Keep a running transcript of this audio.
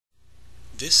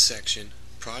This section,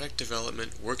 Product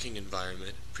Development Working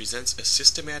Environment, presents a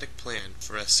systematic plan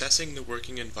for assessing the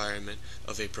working environment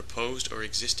of a proposed or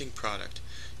existing product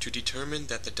to determine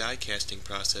that the die casting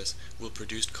process will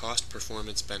produce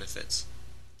cost-performance benefits.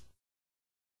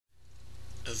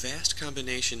 A vast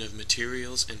combination of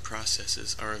materials and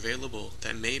processes are available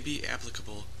that may be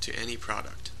applicable to any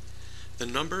product. The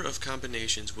number of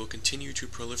combinations will continue to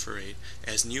proliferate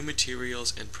as new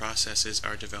materials and processes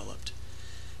are developed.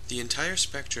 The entire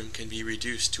spectrum can be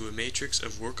reduced to a matrix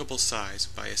of workable size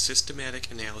by a systematic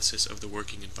analysis of the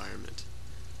working environment.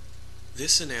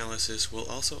 This analysis will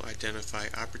also identify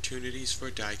opportunities for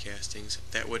die castings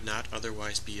that would not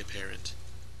otherwise be apparent.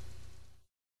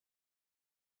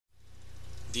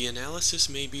 The analysis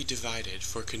may be divided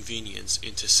for convenience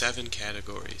into 7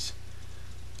 categories: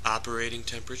 operating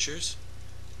temperatures,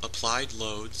 applied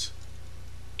loads,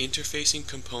 interfacing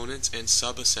components and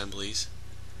sub-assemblies,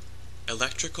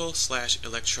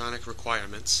 electrical/electronic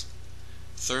requirements,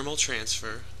 thermal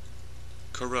transfer,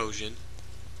 corrosion,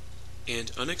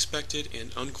 and unexpected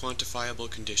and unquantifiable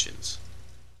conditions.